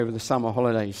over the summer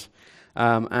holidays.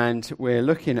 And we're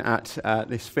looking at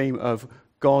this theme of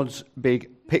God's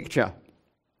big picture.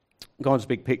 God's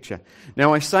big picture.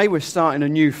 Now, I say we're starting a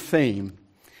new theme.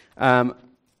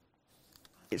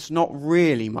 It's not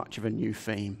really much of a new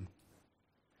theme.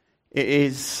 It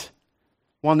is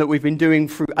one that we've been doing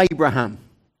through Abraham,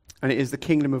 and it is the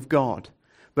kingdom of God.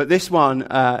 But this one,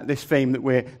 this theme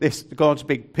that God's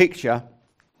big picture,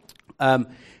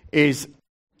 is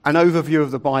an overview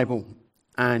of the Bible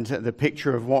and the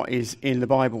picture of what is in the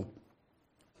Bible.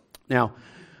 Now,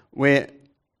 we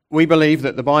believe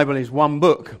that the Bible is one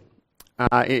book.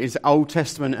 It is Old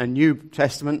Testament and New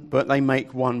Testament, but they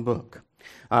make one book.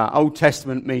 Old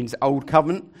Testament means Old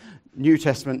Covenant. New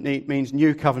Testament means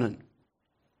New Covenant.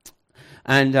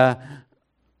 And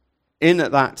in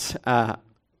that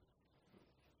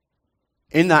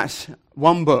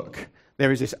one book,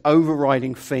 there is this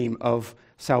overriding theme of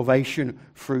salvation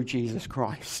through Jesus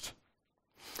Christ.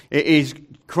 It is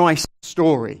Christ's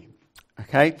story,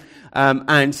 okay?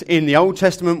 And in the Old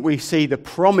Testament, we see the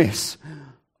promise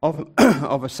of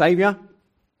a Saviour,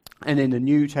 and in the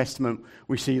New Testament,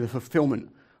 we see the fulfillment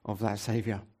of that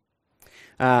Saviour.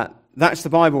 That's the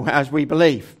Bible as we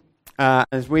believe,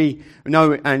 as we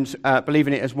know and believe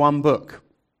in it as one book.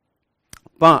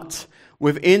 But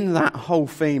within that whole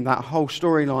theme, that whole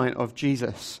storyline of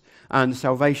Jesus and the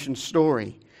salvation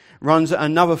story, runs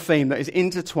another theme that is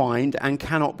intertwined and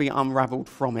cannot be unravelled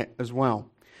from it as well.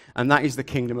 And that is the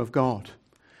kingdom of God.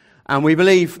 And we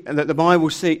believe that the Bible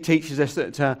teaches us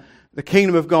that the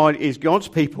kingdom of God is God's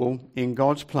people in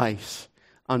God's place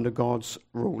under God's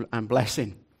rule and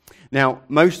blessing. Now,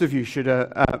 most of you should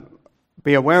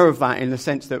be aware of that in the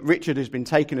sense that Richard has been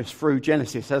taking us through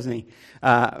Genesis, hasn't he,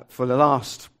 for the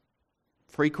last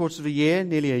 3/4 of a year,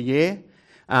 nearly a year.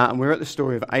 And we're at the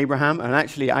story of Abraham, and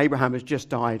actually Abraham has just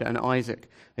died and Isaac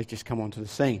has just come onto the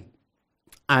scene.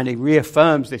 And he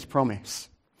reaffirms this promise.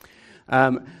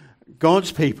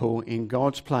 God's people in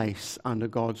God's place under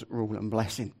God's rule and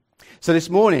blessing. So this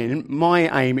morning, my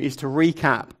aim is to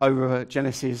recap over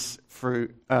Genesis through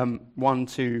 1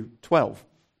 to 12.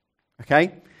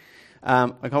 Okay?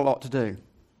 I've got a lot to do.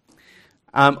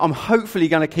 I'm hopefully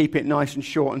going to keep it nice and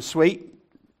short and sweet.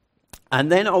 And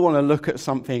then I want to look at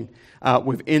something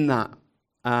within that,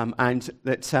 and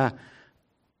that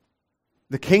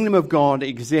the kingdom of God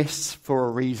exists for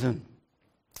a reason.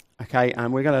 Okay,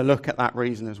 and we're going to look at that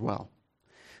reason as well.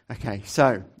 Okay,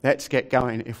 so let's get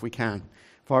going if we can,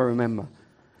 if I remember.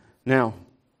 Now,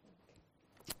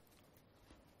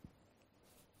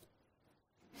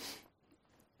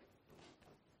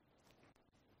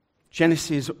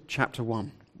 Genesis chapter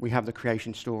 1, we have the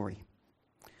creation story.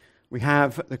 We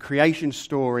have the creation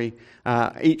story.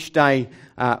 Each day,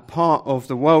 part of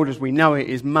the world as we know it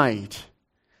is made.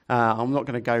 I'm not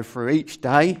going to go through each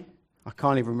day. I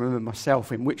can't even remember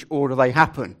myself in which order they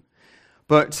happen.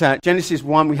 But Genesis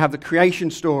 1, we have the creation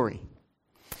story.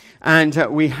 And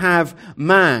we have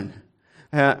man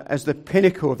as the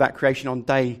pinnacle of that creation on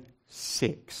day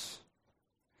 6.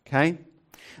 Okay?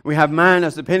 We have man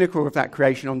as the pinnacle of that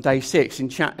creation on day 6. In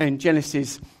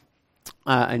Genesis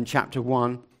in chapter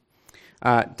 1,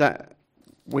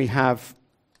 we have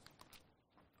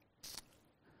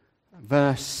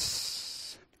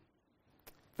verse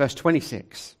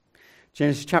 26.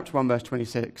 Genesis chapter 1, verse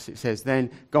 26, it says, "Then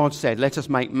God said, 'Let us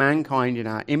make mankind in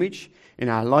our image, in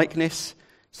our likeness,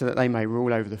 so that they may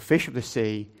rule over the fish of the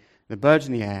sea, the birds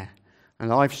in the air, and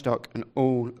livestock, and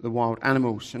all the wild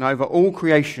animals, and over all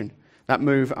creation that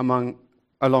move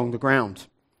along the ground.'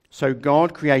 So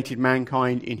God created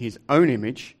mankind in his own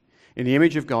image. In the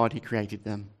image of God he created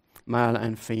them. Male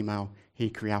and female he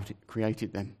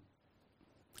created them.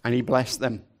 And he blessed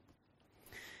them."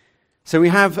 So we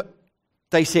have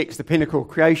day 6, the pinnacle of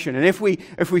creation. And if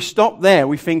we stop there,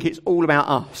 we think it's all about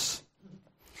us.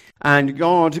 And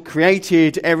God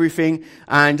created everything,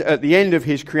 and at the end of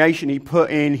his creation, he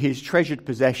put in his treasured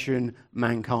possession,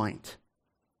 mankind.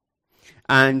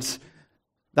 And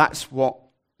that's what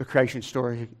the creation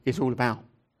story is all about.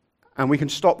 And we can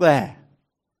stop there.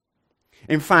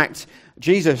 In fact,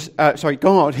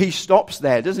 God, he stops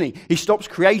there, doesn't he? He stops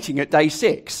creating at day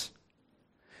 6.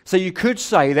 So you could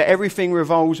say that everything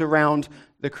revolves around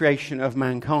the creation of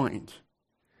mankind.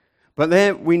 But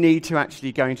there we need to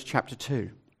actually go into chapter 2.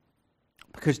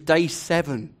 Because day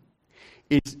 7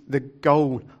 is the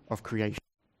goal of creation.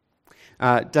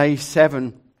 Day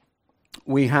 7,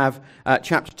 we have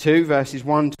chapter 2, verses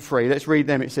 1 to 3. Let's read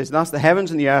them. It says, "Thus the heavens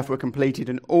and the earth were completed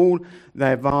in all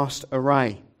their vast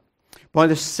array. By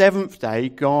the 7th day,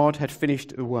 God had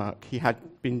finished the work he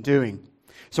had been doing.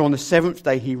 So on the 7th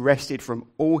day, he rested from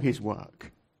all his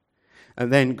work.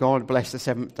 And then God blessed the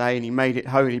seventh day and he made it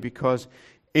holy because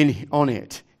on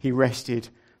it he rested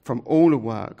from all the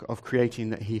work of creating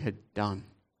that he had done.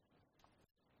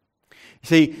 You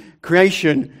see,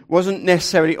 creation wasn't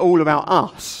necessarily all about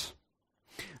us.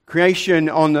 Creation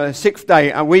on the sixth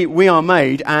day, we are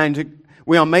made, and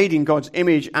we are made in God's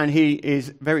image, and he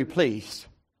is very pleased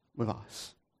with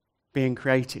us being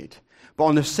created. But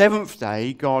on the seventh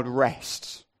day, God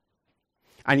rests,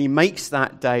 and he makes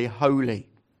that day holy.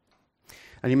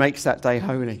 And he makes that day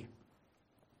holy.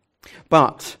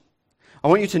 But I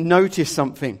want you to notice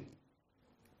something.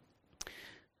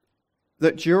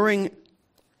 That during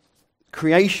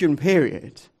creation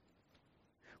period,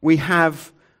 we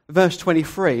have verse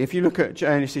 23. If you look at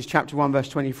Genesis chapter 1, verse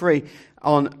 23,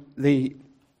 on the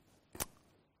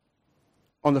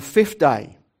fifth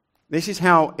day, this is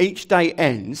how each day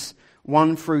ends,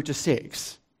 1 through to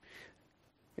 6.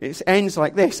 It ends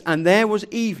like this. And there was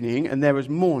evening and there was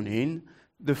morning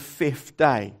the fifth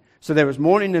day. So there was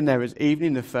morning and there was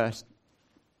evening the first.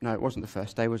 No, it wasn't the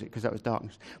first day, was it? Because that was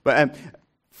darkness. But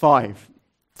 5.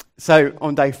 So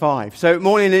on day 5. So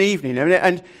morning and evening.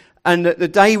 And the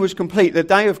day was complete. The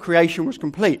day of creation was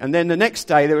complete. And then the next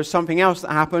day there was something else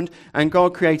that happened. And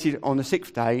God created on the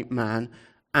sixth day man.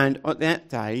 And on that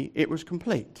day it was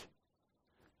complete.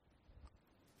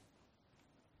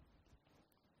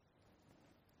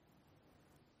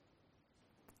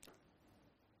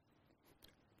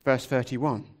 Verse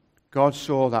 31. God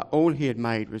saw that all he had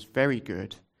made was very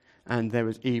good. And there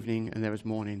was evening and there was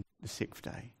morning the sixth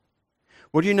day.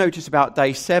 What do you notice about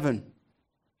day 7?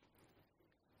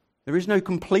 There is no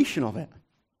completion of it.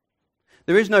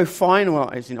 There is no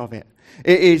finalizing of it.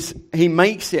 It is, he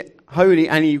makes it holy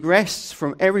and he rests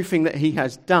from everything that he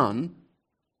has done.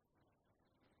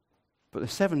 But the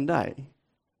seventh day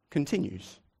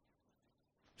continues.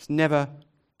 It's never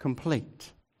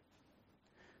complete.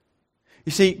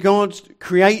 You see, God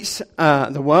creates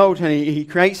the world and he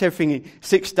creates everything in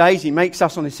 6 days. He makes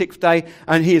us on the sixth day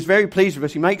and he is very pleased with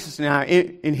us. He makes us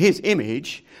in his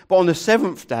image. But on the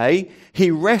seventh day,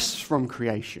 he rests from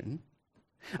creation.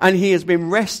 And he has been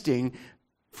resting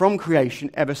from creation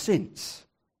ever since.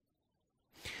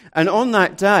 And on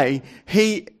that day,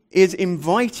 he is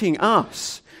inviting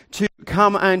us to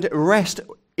come and rest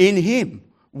in him,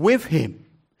 with him.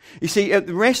 You see, at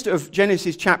the rest of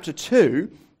Genesis chapter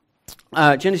 2,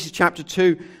 and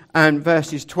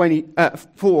verses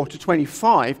 4 to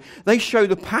 25, they show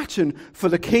the pattern for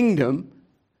the kingdom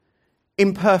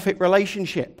in perfect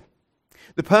relationship.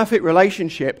 The perfect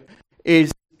relationship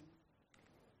is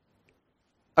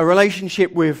a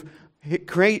relationship with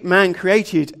man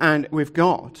created and with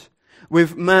God,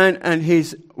 with man and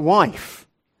his wife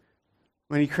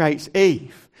when he creates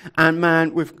Eve, and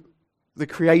man with the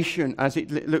creation as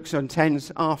it looks and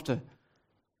tends after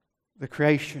the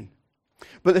creation.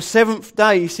 But the seventh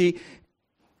day, you see,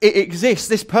 it exists.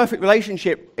 This perfect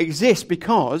relationship exists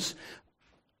because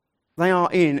they are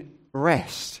in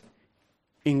rest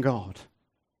in God.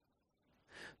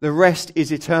 The rest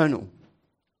is eternal.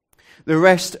 The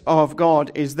rest of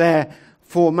God is there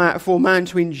for man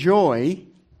to enjoy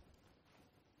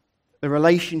the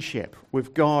relationship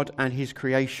with God and his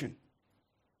creation.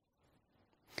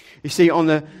 You see, in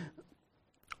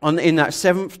that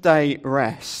seventh day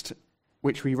rest,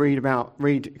 which we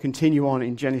continue on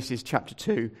in Genesis chapter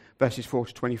 2, verses 4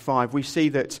 to 25, we see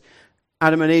that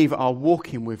Adam and Eve are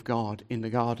walking with God in the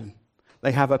garden.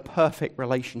 They have a perfect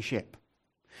relationship.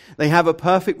 They have a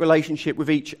perfect relationship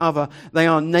with each other. They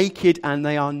are naked and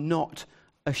they are not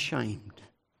ashamed.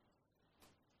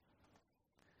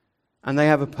 And they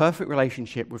have a perfect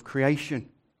relationship with creation.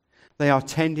 They are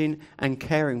tending and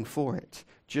caring for it,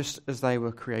 just as they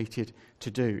were created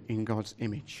to do in God's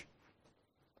image.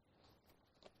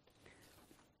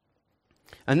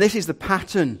 And this is the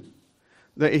pattern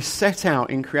that is set out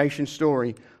in creation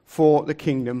story for the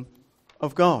kingdom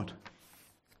of God.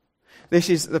 This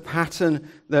is the pattern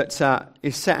that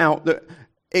is set out, that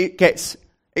it gets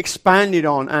expanded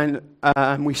on,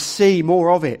 and we see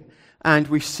more of it. And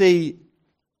we see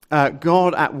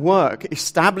God at work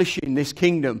establishing this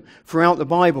kingdom throughout the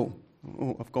Bible.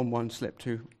 Oh, I've gone one step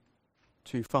too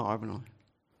far, haven't I?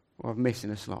 Or I'm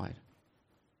missing a slide.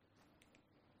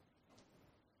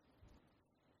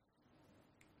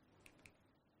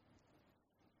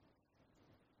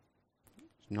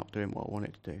 It's not doing what I want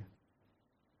it to do.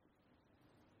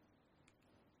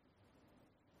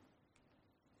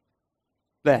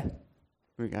 There. Here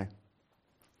we go.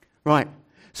 Right.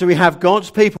 So we have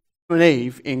God's people, Adam and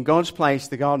Eve, in God's place,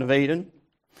 the Garden of Eden.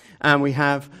 And we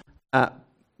have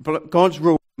God's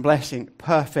rule and blessing,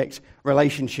 perfect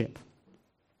relationship.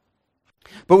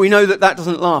 But we know that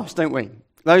doesn't last, don't we?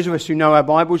 Those of us who know our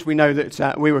Bibles, we know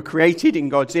that we were created in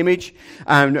God's image.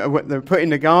 And they were put in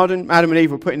the garden. Adam and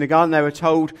Eve were put in the garden. They were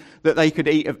told that they could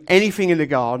eat of anything in the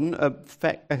garden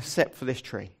except for this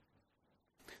tree.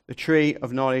 The tree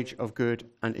of knowledge of good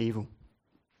and evil.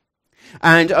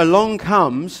 And along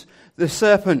comes the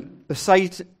serpent, the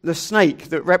snake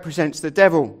that represents the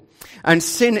devil. And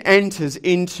sin enters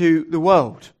into the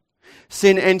world.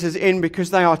 Sin enters in because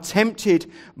they are tempted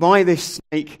by this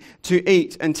snake to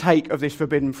eat and take of this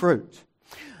forbidden fruit.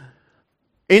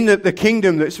 In the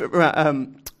kingdom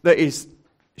that is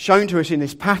shown to us in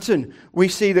this pattern, we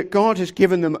see that God has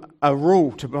given them a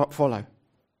rule to follow.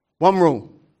 One rule: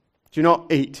 do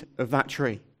not eat of that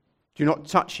tree. Do not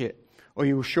touch it, or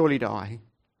you will surely die.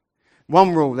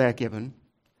 One rule they're given,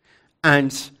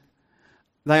 and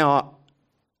they are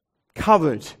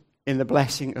covered in the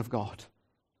blessing of God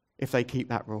if they keep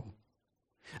that rule.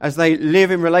 As they live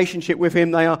in relationship with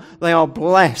Him, they are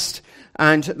blessed,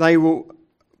 and they will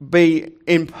be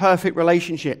in perfect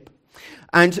relationship.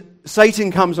 And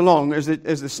Satan comes along as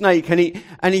the snake,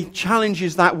 and he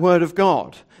challenges that word of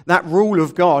God, that rule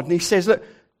of God, and he says, look,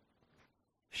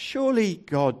 surely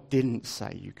God didn't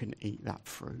say you can eat that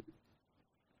fruit.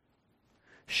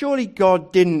 Surely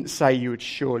God didn't say you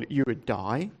would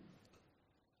die.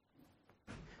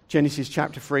 Genesis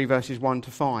chapter 3, verses 1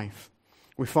 to 5.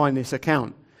 We find this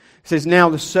account. It says, now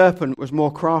the serpent was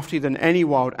more crafty than any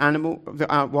wild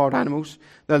animals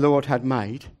the Lord had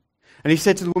made. And he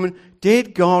said to the woman,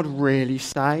 did God really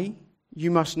say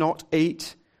you must not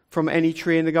eat from any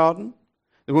tree in the garden?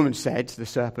 The woman said to the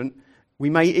serpent, we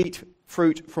may eat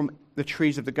fruit from the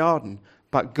trees of the garden,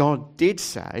 but God did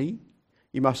say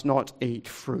you must not eat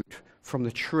fruit from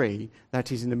the tree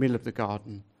that is in the middle of the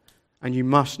garden, and you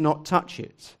must not touch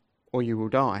it, or you will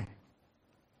die.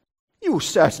 You will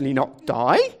certainly not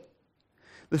die,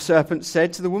 the serpent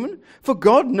said to the woman, for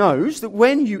God knows that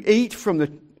when you eat from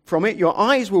it, your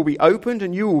eyes will be opened,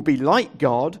 and you will be like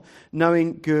God,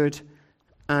 knowing good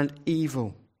and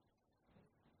evil.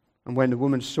 And when the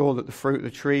woman saw that the fruit of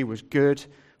the tree was good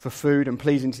for food and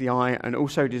pleasing to the eye, and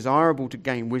also desirable to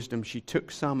gain wisdom, she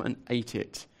took some and ate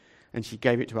it, and she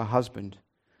gave it to her husband,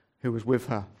 who was with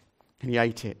her, and he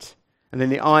ate it. And then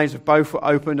the eyes of both were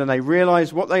opened, and they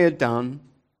realized what they had done.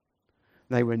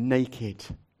 They were naked.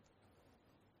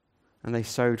 And they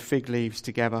sewed fig leaves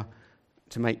together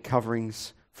to make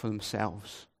coverings for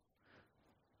themselves.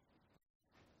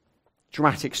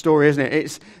 Dramatic story, isn't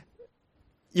it?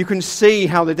 You can see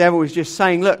how the devil is just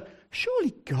saying, look,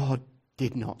 surely God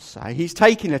did not say. He's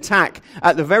taking attack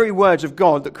at the very words of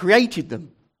God that created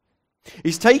them.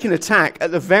 He's taken attack at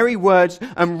the very words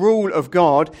and rule of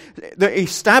God that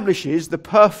establishes the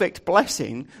perfect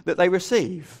blessing that they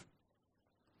receive.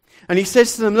 And he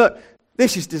says to them, look,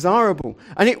 this is desirable.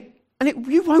 And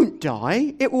you won't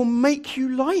die. It will make you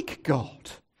like God.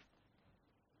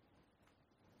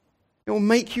 It will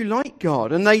make you like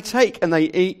God. And they take and they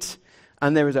eat,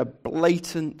 and there is a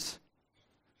blatant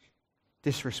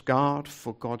disregard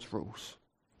for God's rules.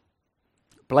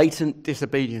 Blatant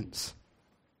disobedience.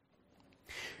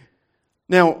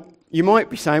 Now, you might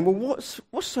be saying, well,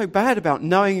 what's so bad about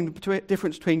knowing the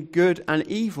difference between good and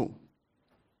evil?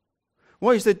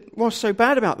 What's so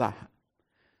bad about that?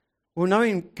 Well,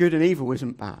 knowing good and evil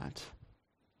isn't bad.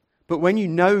 But when you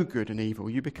know good and evil,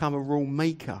 you become a rule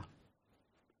maker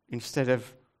instead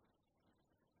of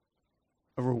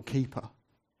a rule keeper.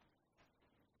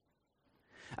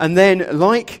 And then,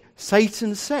 like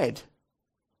Satan said,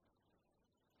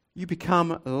 you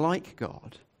become like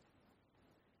God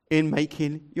in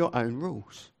making your own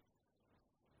rules.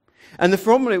 And the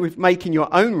problem with making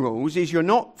your own rules is you're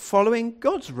not following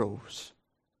God's rules.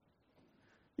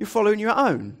 You're following your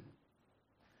own.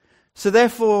 So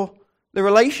therefore, the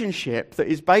relationship that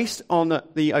is based on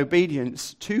the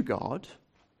obedience to God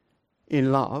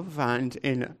in love and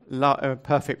in a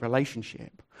perfect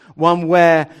relationship, one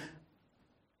where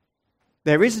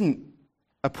there isn't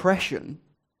oppression,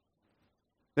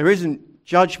 there isn't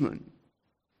judgment,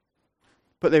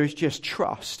 but there is just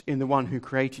trust in the one who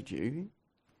created you,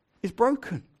 is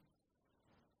broken.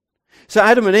 So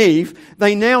Adam and Eve,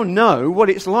 they now know what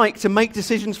it's like to make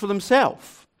decisions for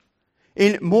themselves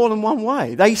in more than one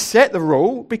way. They set the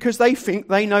rule because they think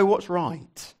they know what's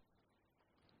right.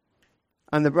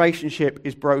 And the relationship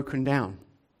is broken down.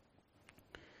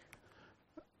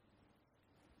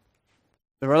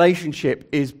 The relationship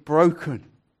is broken.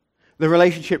 The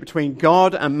relationship between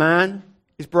God and man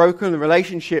is broken. The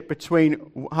relationship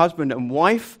between husband and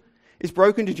wife is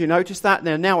broken. Did you notice that?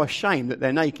 They're now ashamed that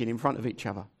they're naked in front of each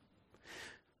other.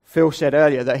 Phil said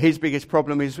earlier that his biggest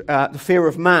problem is the fear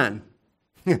of man.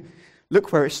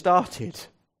 Look where it started.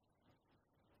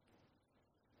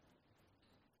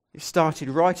 It started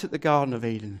right at the Garden of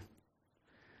Eden.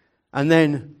 And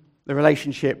then the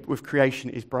relationship with creation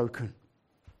is broken.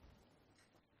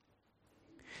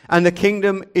 And the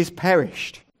kingdom is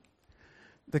perished.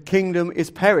 The kingdom is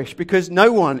perished because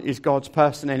no one is God's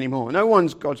person anymore. No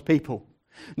one's God's people.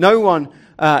 No one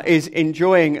is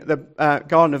enjoying the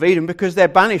Garden of Eden because they're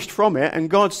banished from it, and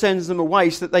God sends them away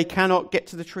so that they cannot get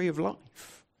to the tree of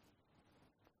life.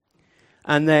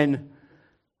 And then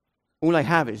all they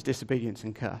have is disobedience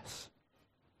and curse.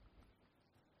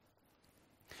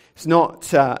 It's not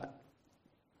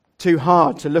too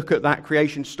hard to look at that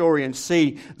creation story and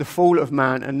see the fall of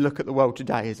man and look at the world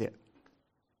today, is it?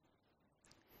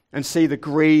 And see the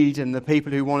greed and the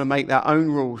people who want to make their own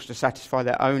rules to satisfy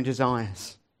their own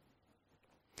desires.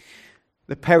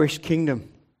 The perished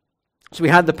kingdom. So we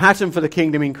had the pattern for the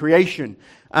kingdom in creation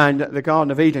and the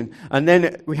Garden of Eden. And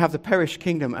then we have the perished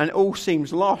kingdom, and all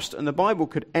seems lost. And the Bible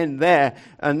could end there,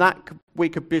 and that we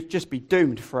could just be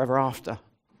doomed forever after.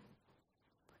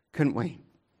 Couldn't we?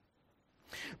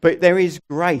 But there is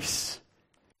grace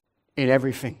in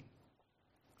everything.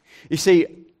 You see,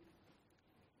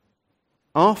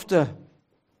 after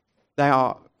they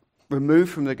are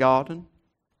removed from the garden,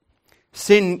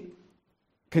 sin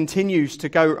continues to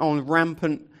go on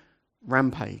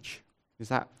rampage. Is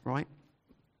that right?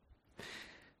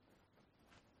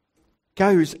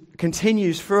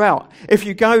 Continues throughout. If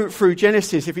you go through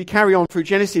Genesis, if you carry on through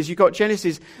Genesis, you've got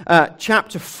Genesis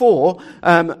chapter 4.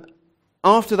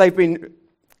 After they've been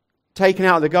taken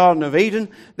out of the Garden of Eden,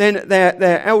 then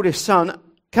their eldest son,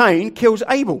 Cain, kills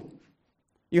Abel.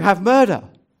 You have murder.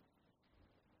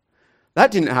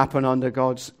 That didn't happen under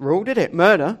God's rule, did it?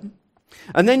 Murder.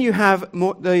 And then you have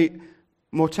the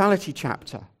mortality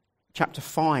chapter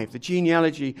 5, the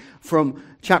genealogy from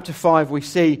chapter 5 we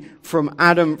see from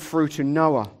Adam through to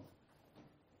Noah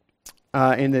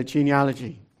in the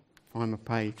genealogy. Find my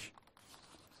page.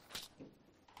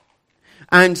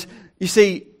 And you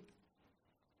see,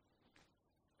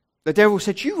 the devil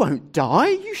said, "You won't die.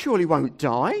 You surely won't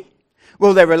die."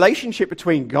 Well, their relationship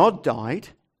between God died.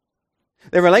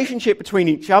 Their relationship between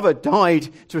each other died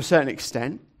to a certain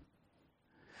extent.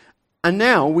 And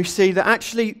now we see that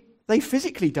actually they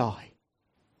physically die.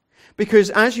 Because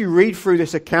as you read through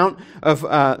this account of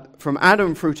from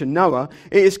Adam through to Noah,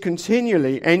 it is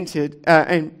continually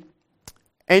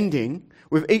ending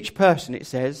with each person, it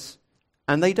says,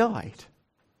 and they died.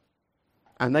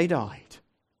 And they died.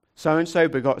 So-and-so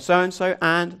begot so-and-so,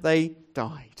 and they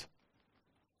died.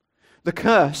 The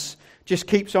curse just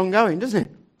keeps on going, doesn't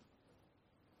it?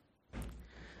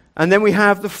 And then we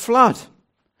have the flood.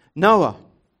 Noah.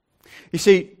 You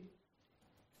see,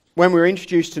 when we were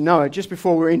introduced to Noah, just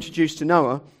before we were introduced to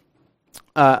Noah,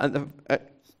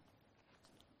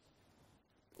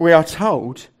 we are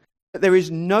told that there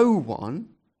is no one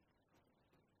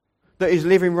that is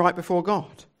living right before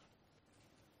God.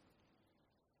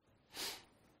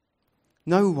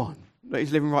 No one that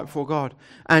is living right before God.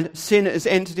 And sin has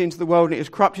entered into the world, and it has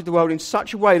corrupted the world in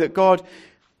such a way that God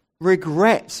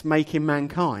regrets making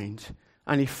mankind,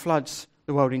 and he floods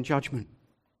the world in judgment.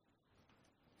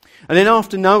 And then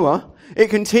after Noah, it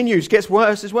continues, gets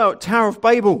worse as well. Tower of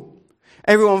Babel.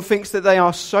 Everyone thinks that they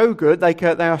are so good, they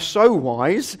are so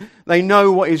wise, they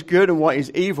know what is good and what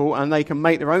is evil, and they can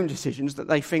make their own decisions, that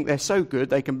they think they're so good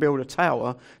they can build a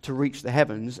tower to reach the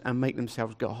heavens and make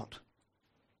themselves God.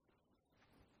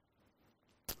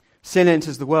 Sin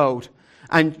enters the world,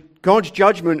 and God's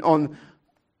judgment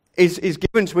is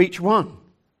given to each one.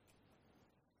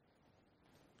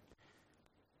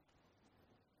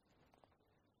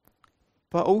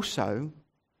 But also,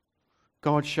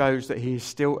 God shows that he is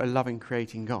still a loving,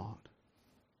 creating God.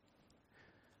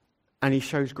 And he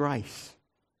shows grace.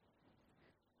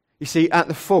 You see, at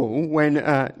the fall, when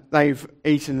they've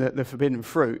eaten the forbidden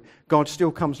fruit, God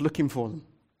still comes looking for them.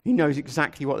 He knows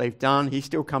exactly what they've done. He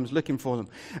still comes looking for them.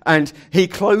 And he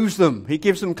clothes them. He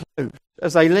gives them clothes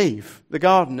as they leave the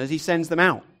garden, as he sends them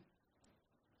out.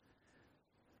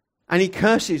 And he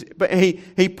curses, but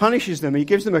he punishes them. He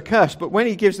gives them a curse. But when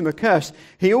he gives them a curse,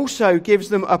 he also gives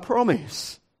them a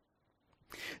promise.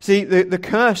 See, the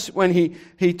curse, when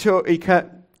he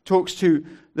talks to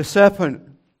the serpent,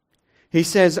 he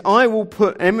says, "I will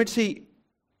put enmity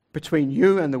between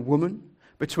you and the woman,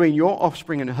 between your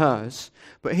offspring and hers."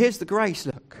 But here's the grace,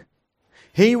 look.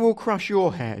 He will crush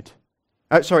your head.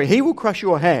 He will crush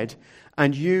your head,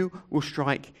 and you will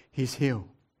strike his heel.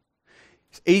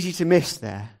 It's easy to miss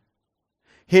there.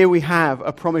 Here we have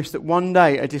a promise that one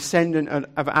day a descendant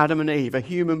of Adam and Eve, a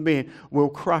human being, will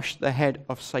crush the head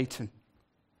of Satan.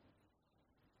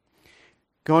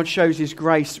 God shows his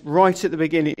grace right at the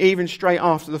beginning, even straight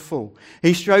after the fall.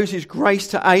 He shows his grace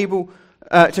to Abel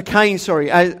to Cain,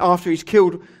 after he's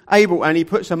killed Abel, and he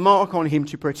puts a mark on him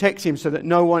to protect him so that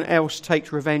no one else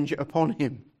takes revenge upon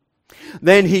him.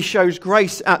 Then he shows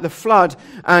grace at the flood,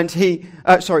 and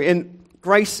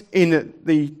grace in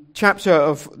the chapter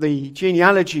of the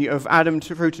genealogy of Adam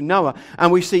through to Noah,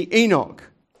 and we see Enoch,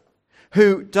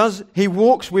 he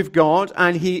walks with God,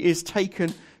 and he is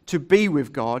taken to be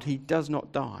with God. He does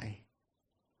not die.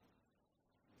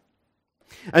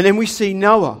 And then we see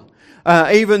Noah.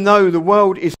 Even though the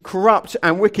world is corrupt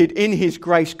and wicked, in his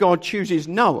grace, God chooses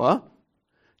Noah.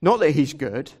 Not that he's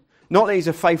good, not that he's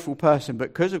a faithful person, but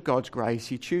because of God's grace,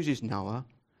 he chooses Noah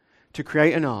to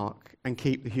create an ark and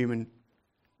keep the human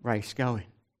race going.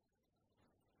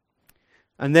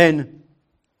 And then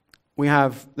we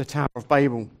have the Tower of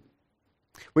Babel,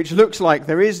 which looks like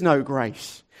there is no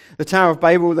grace. The Tower of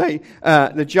Babel,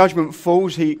 the judgment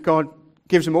falls. God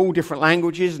gives them all different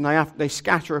languages, and they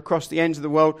scatter across the ends of the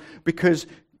world because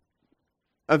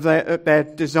of their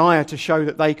desire to show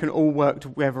that they can all work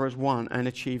together as one and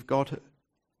achieve God,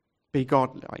 be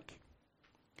God-like.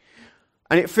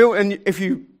 And if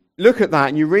you look at that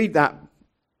and you read that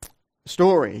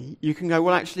story, you can go,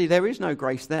 well, actually, there is no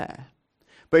grace there.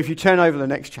 But if you turn over the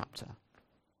next chapter,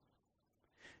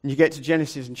 and you get to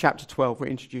Genesis in chapter 12, we're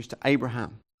introduced to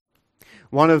Abraham,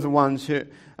 one of the ones who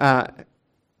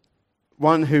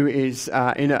is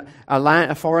in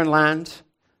a foreign land.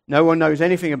 No one knows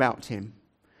anything about him,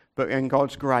 but in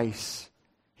God's grace,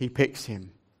 he picks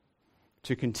him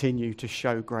to continue to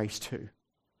show grace to.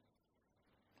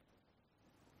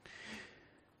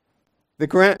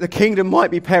 The kingdom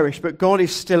might be perished, but God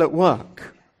is still at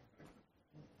work.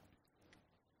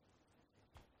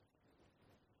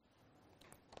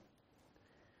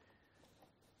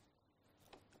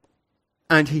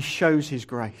 And he shows his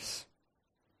grace.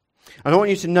 And I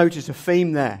want you to notice a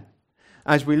theme there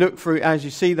as we look through, as you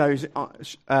see those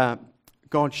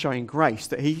God showing grace,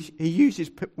 that he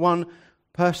uses one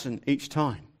person each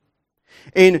time.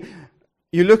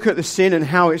 You look at the sin and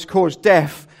how it's caused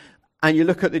death, and you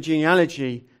look at the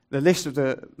genealogy, the list of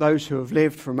those who have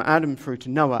lived from Adam through to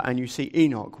Noah, and you see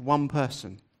Enoch, one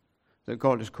person that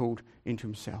God has called into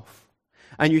himself.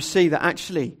 And you see that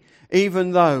actually,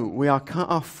 even though we are cut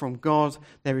off from God,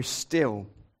 there is still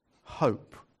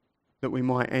hope that we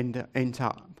might end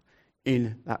up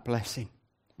in that blessing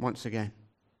once again.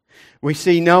 We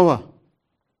see Noah.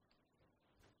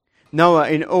 Noah,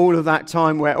 in all of that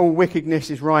time where all wickedness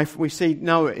is rife, we see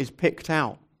Noah is picked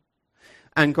out.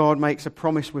 And God makes a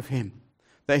promise with him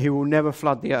that he will never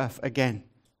flood the earth again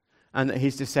and that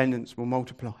his descendants will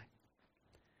multiply.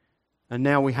 And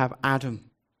now we have Adam.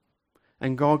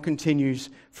 And God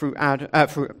continues through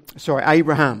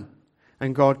Abraham.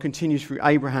 And God continues through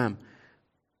Abraham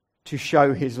to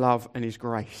show his love and his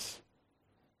grace.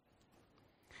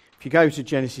 If you go to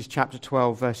Genesis chapter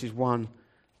 12, verses 1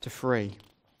 to 3,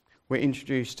 we're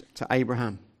introduced to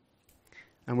Abraham.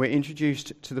 And we're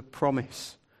introduced to the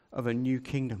promise of a new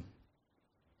kingdom.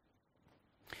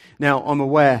 Now, I'm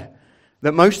aware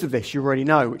that most of this you already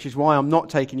know, which is why I'm not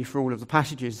taking you through all of the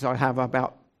passages. I have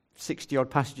about 60-odd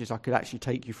passages I could actually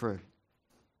take you through.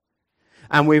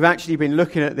 And we've actually been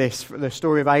looking at this, the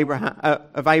story of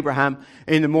Abraham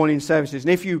in the morning services.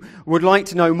 And if you would like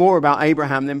to know more about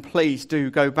Abraham, then please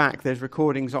do go back. There's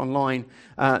recordings online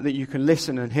that you can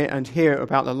listen and hear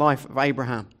about the life of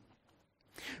Abraham.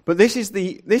 But this is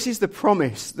the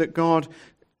promise that God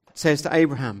says to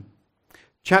Abraham.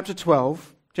 Chapter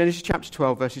 12, Genesis chapter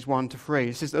 12, verses 1 to 3.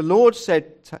 It says, the Lord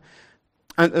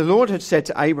had said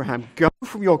to Abraham, go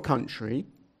from your country,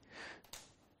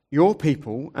 your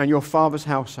people, and your father's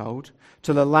household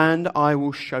to the land I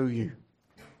will show you.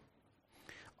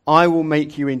 I will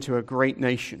make you into a great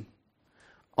nation.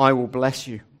 I will bless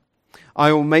you.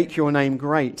 I will make your name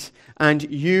great, and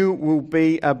you will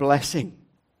be a blessing.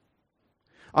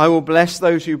 I will bless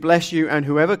those who bless you, and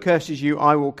whoever curses you,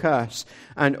 I will curse,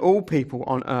 and all people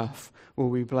on earth will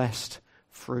be blessed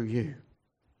through you.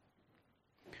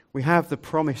 We have the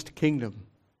promised kingdom.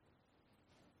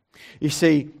 You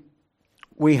see,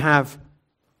 we have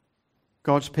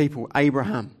God's people,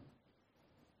 Abraham.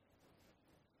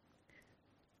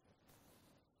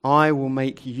 I will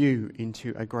make you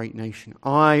into a great nation.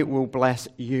 I will bless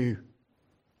you.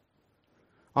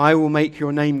 I will make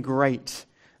your name great,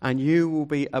 and you will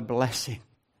be a blessing.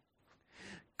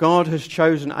 God has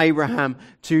chosen Abraham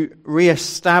to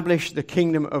re-establish the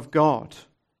kingdom of God.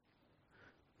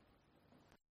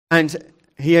 And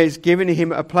he has given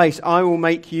him a place. I will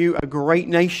make you a great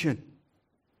nation.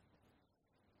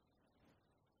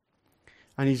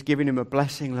 And he's given him a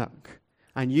blessing, look.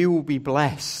 And you will be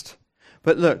blessed.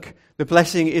 But look, the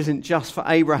blessing isn't just for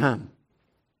Abraham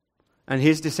and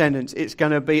his descendants, it's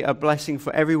going to be a blessing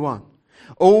for everyone.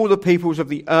 All the peoples of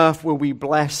the earth will be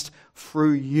blessed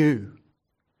through you.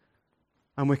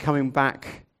 And we're coming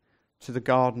back to the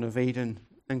Garden of Eden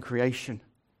and creation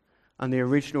and the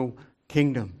original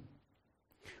kingdom.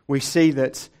 We see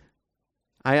that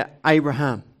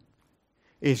Abraham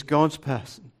is God's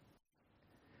person,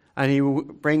 and he will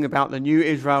bring about the new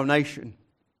Israel nation.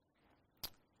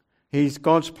 He's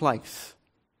God's place,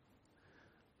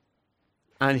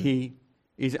 and he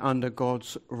is under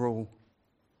God's rule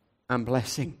and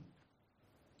blessing.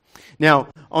 Now,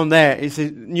 on there is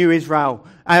the new Israel.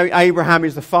 Abraham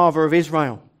is the father of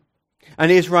Israel,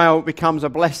 and Israel becomes a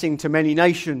blessing to many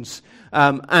nations.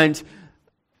 And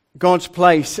God's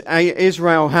place,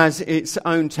 Israel has its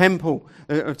own temple,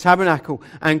 a tabernacle,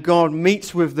 and God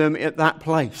meets with them at that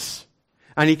place.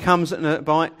 And he comes and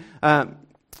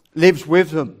lives with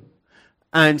them,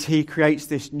 and he creates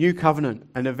this new covenant,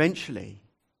 and eventually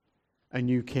a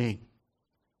new king,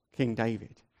 King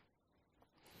David.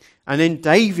 And then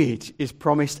David is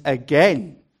promised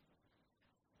again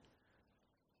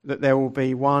that there will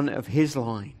be one of his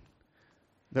line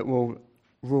that will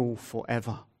rule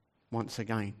forever once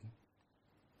again.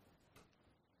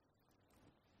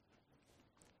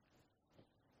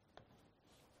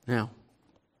 Now,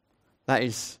 that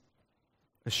is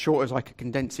as short as I could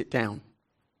condense it down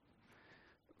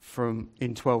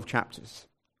in 12 chapters.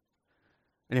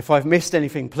 And if I've missed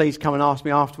anything, please come and ask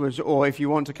me afterwards, or if you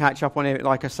want to catch up on it,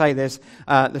 like I say, there's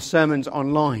the sermons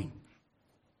online.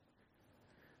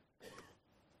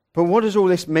 But what does all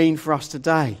this mean for us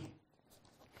today?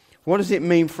 What does it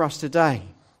mean for us today?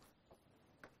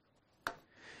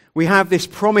 We have this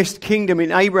promised kingdom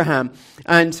in Abraham,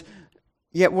 and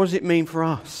yet what does it mean for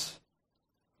us?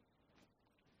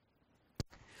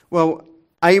 Well,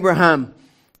 Abraham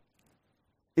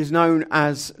is known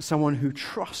as someone who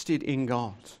trusted in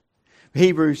God.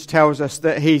 Hebrews tells us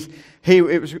that his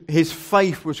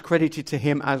faith was credited to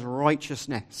him as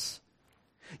righteousness.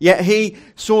 Yet he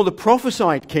saw the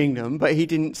prophesied kingdom, but he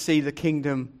didn't see the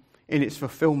kingdom in its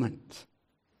fulfillment.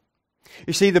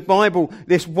 You see, the Bible,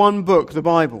 this one book, the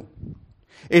Bible,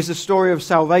 is the story of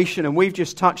salvation, and we've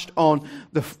just touched on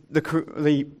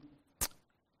the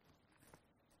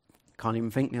can't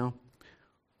even think now.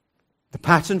 The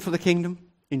pattern for the kingdom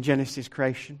in Genesis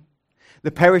creation,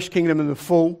 the perished kingdom and the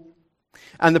fall,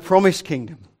 and the promised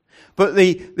kingdom. But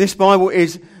this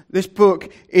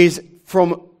book is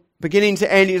from beginning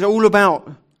to end, is all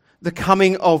about the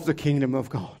coming of the kingdom of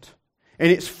God in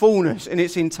its fullness, in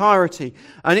its entirety.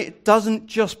 And it doesn't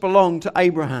just belong to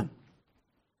Abraham.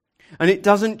 And it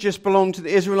doesn't just belong to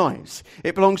the Israelites.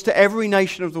 It belongs to every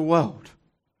nation of the world.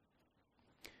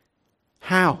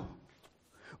 How?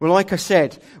 Well, like I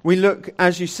said, we look,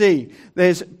 as you see,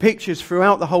 there's pictures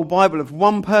throughout the whole Bible of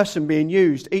one person being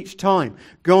used each time.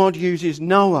 God uses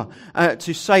Noah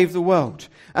to save the world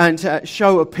and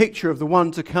show a picture of the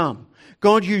one to come.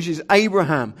 God uses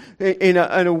Abraham in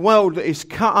a world that is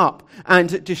cut up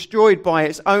and destroyed by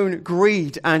its own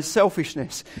greed and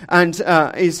selfishness and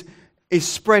is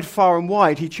spread far and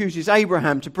wide. He chooses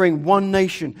Abraham to bring one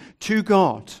nation to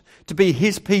God, to be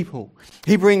his people.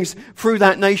 He brings through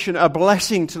that nation a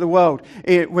blessing to the world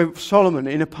with Solomon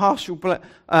in a partial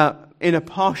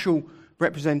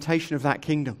representation of that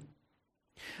kingdom.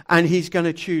 And he's going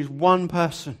to choose one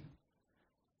person,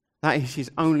 that is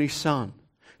his only son,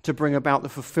 to bring about the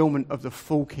fulfillment of the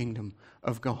full kingdom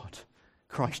of God,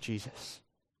 Christ Jesus.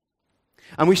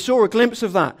 And we saw a glimpse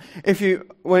of that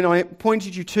when I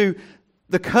pointed you to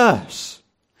the curse.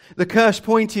 The curse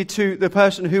pointed to the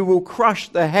person who will crush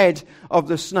the head of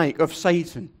the snake, of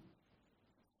Satan.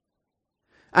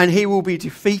 And he will be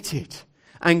defeated.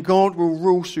 And God will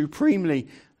rule supremely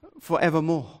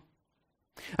forevermore.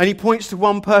 And he points to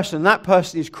one person, and that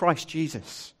person is Christ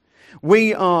Jesus.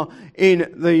 We are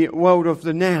in the world of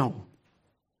the now.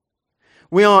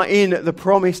 We are in the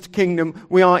promised kingdom.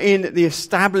 We are in the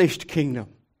established kingdom.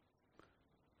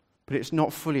 But it's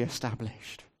not fully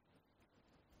established.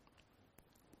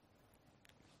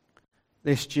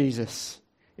 This Jesus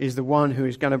is the one who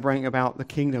is going to bring about the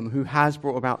kingdom, who has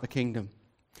brought about the kingdom.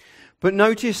 But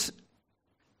notice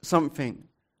something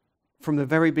from the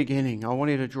very beginning I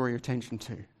wanted to draw your attention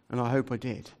to, and I hope I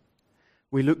did.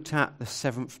 We looked at the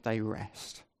seventh day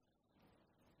rest.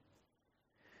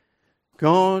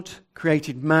 God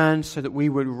created man so that we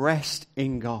would rest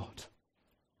in God.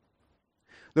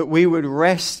 That we would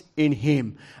rest in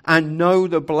Him and know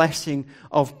the blessing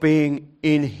of being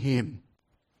in Him.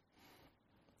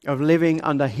 Of living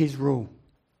under His rule.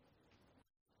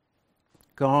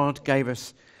 God gave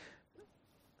us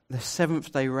the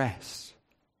seventh day rest.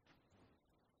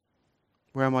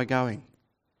 Where am I going?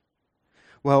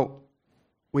 Well,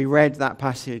 we read that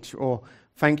passage, or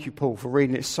thank you, Paul, for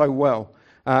reading it so well,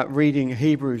 reading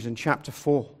Hebrews in chapter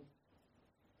 4.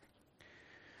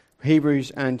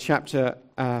 Hebrews and chapter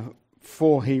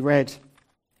 4, he read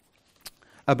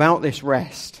about this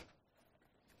rest.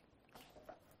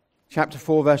 Chapter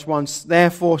 4, verse 1,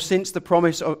 therefore, since the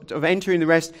promise of entering the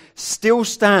rest still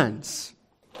stands,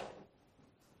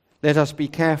 let us be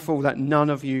careful that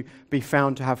none of you be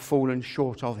found to have fallen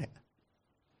short of it.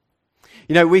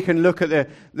 You know, we can look at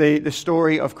the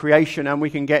story of creation and we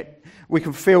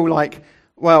can feel like,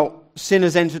 well, sin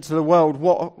has entered to the world.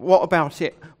 What about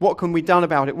it? What can be done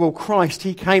about it? Well, Christ,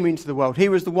 he came into the world. He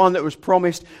was the one that was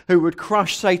promised who would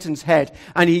crush Satan's head,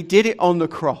 and he did it on the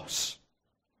cross.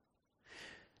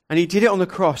 And he did it on the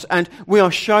cross, and we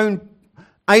are shown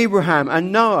Abraham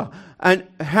and Noah and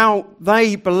how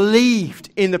they believed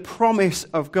in the promise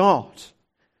of God,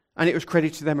 and it was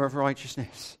credited to them of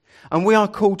righteousness. And we are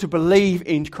called to believe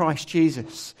in Christ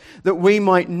Jesus, that we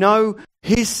might know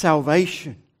his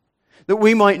salvation, that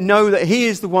we might know that he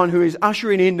is the one who is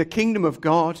ushering in the kingdom of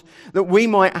God, that we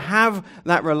might have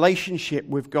that relationship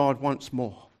with God once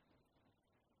more.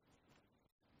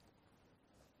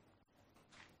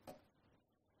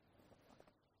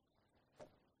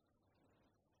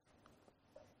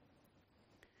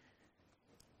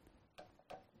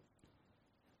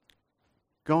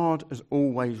 God has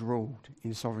always ruled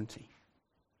in sovereignty.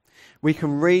 We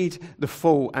can read the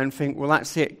fall and think, well,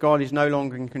 that's it. God is no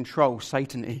longer in control.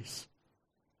 Satan is.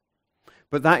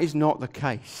 But that is not the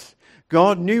case.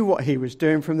 God knew what he was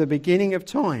doing from the beginning of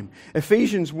time.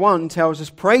 Ephesians 1 tells us,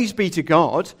 praise be to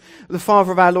God, the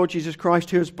Father of our Lord Jesus Christ,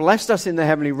 who has blessed us in the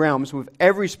heavenly realms with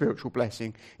every spiritual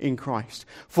blessing in Christ.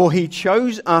 For he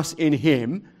chose us in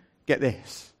him, get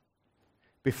this,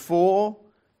 before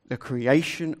the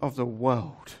creation of the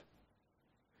world,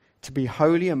 to be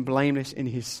holy and blameless in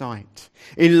his sight.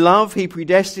 In love, he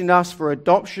predestined us for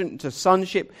adoption to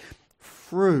sonship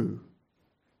through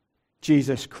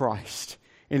Jesus Christ,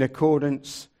 in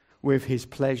accordance with his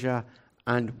pleasure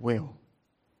and will,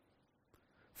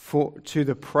 to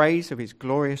the praise of his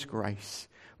glorious grace,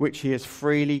 which he has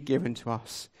freely given to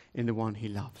us in the one he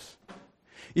loves.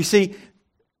 You see,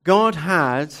 God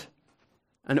had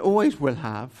and always will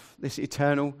have this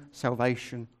eternal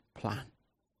salvation plan.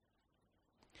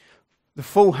 The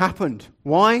fall happened.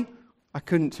 Why? I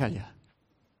couldn't tell you.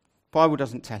 The Bible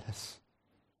doesn't tell us.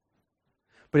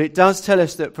 But it does tell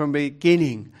us that from the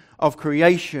beginning of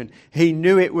creation, he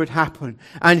knew it would happen.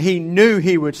 And he knew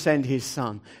he would send his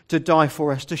Son to die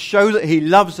for us, to show that he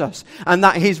loves us and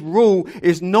that his rule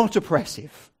is not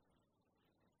oppressive.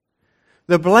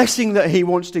 The blessing that he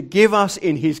wants to give us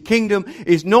in his kingdom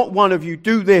is not one of you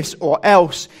do this or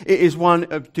else. It is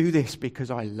one of do this because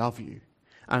I love you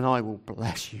and I will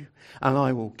bless you and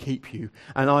I will keep you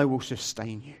and I will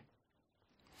sustain you.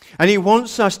 And he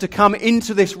wants us to come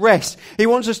into this rest. He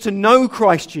wants us to know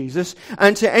Christ Jesus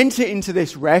and to enter into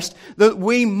this rest that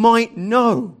we might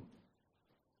know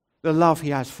the love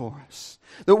he has for us.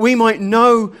 That we might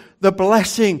know the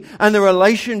blessing and the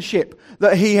relationship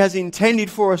that he has intended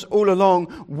for us all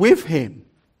along with him.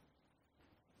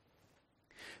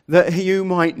 That you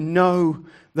might know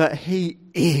that he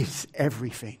is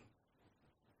everything.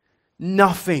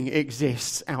 Nothing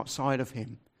exists outside of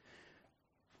him.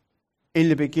 In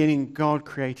the beginning, God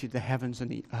created the heavens and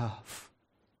the earth.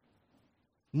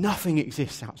 Nothing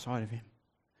exists outside of him.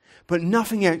 But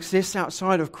nothing exists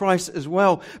outside of Christ as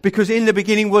well, because in the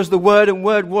beginning was the Word, and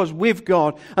Word was with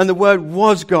God, and the Word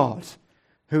was God.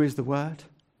 Who is the Word?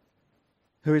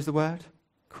 Who is the Word?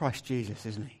 Christ Jesus,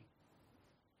 isn't he?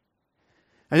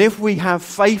 And if we have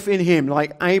faith in him,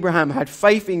 like Abraham had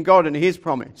faith in God and his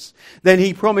promise, then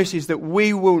he promises that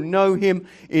we will know him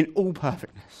in all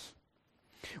perfectness.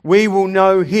 We will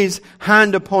know his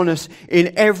hand upon us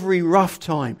in every rough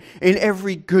time, in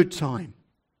every good time,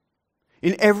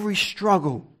 in every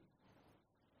struggle.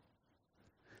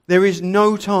 There is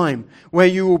no time where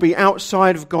you will be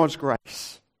outside of God's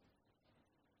grace.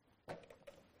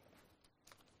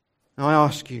 Now I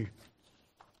ask you,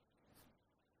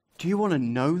 do you want to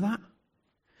know that?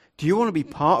 Do you want to be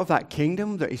part of that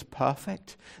kingdom that is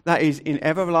perfect, that is in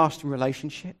everlasting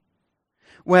relationship,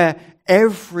 where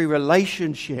every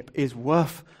relationship is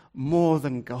worth more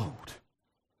than gold?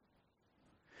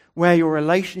 Where your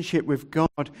relationship with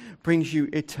God brings you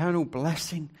eternal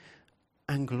blessing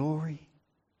and glory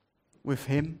with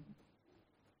him?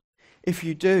 If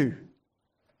you do,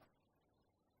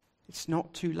 it's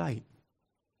not too late,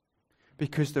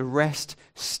 because the rest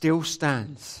still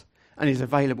stands and is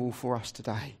available for us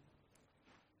today.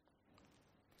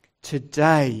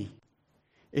 Today,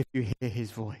 if you hear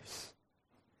his voice,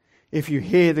 if you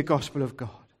hear the gospel of God,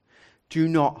 do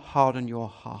not harden your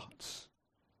hearts,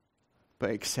 but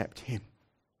accept him.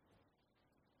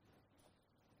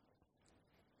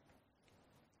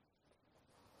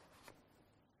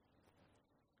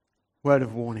 Word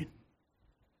of warning.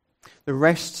 The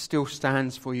rest still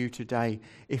stands for you today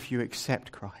if you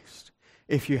accept Christ,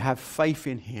 if you have faith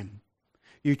in him.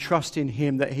 You trust in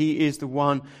him that he is the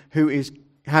one who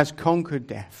has conquered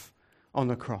death on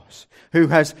the cross, who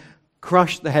has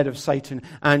crushed the head of Satan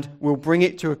and will bring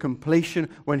it to a completion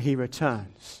when he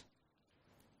returns.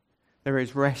 There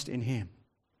is rest in him.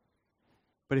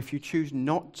 But if you choose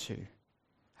not to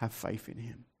have faith in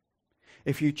him,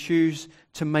 if you choose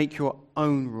to make your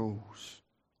own rules,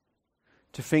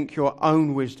 to think your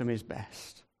own wisdom is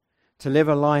best, to live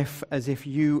a life as if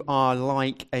you are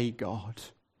like a God,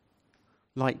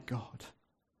 like God,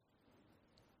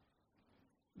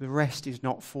 the rest is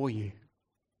not for you.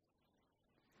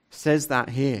 It says that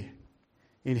here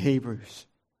in Hebrews.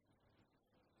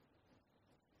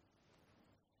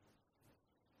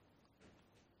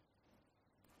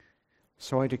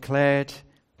 So I declared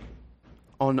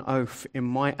on oath in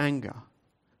my anger,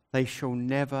 they shall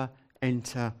never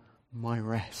enter my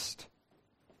rest.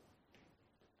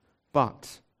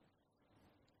 But,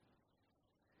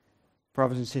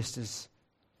 brothers and sisters,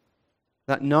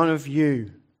 that none of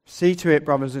you, see to it,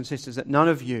 brothers and sisters, that none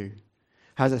of you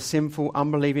has a sinful,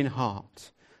 unbelieving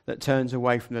heart that turns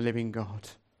away from the living God.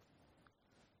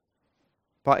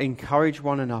 But encourage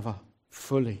one another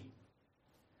fully,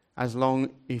 as long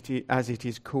as it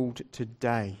is called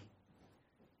today.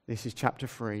 This is chapter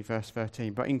 3, verse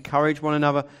 13. But encourage one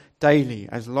another daily,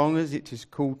 as long as it is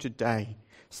called today,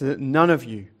 so that none of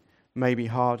you may be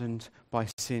hardened by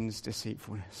sin's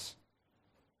deceitfulness.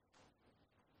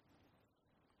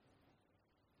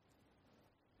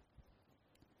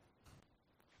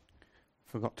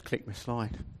 Forgot to click my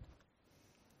slide.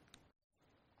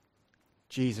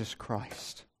 Jesus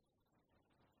Christ.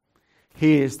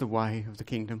 He is the way of the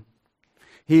kingdom.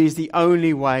 He is the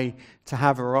only way to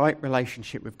have a right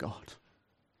relationship with God.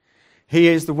 He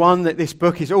is the one that this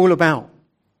book is all about.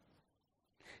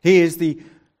 He is the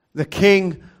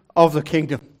King of the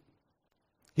kingdom.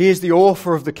 He is the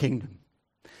author of the kingdom.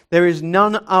 There is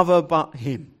none other but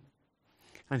him.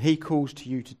 And he calls to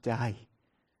you today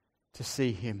to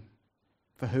see him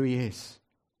for who he is.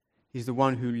 He's the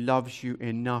one who loves you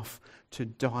enough to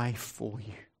die for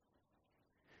you,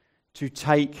 to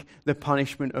take the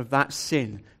punishment of that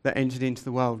sin that entered into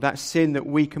the world, that sin that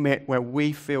we commit where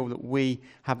we feel that we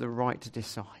have the right to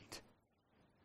decide.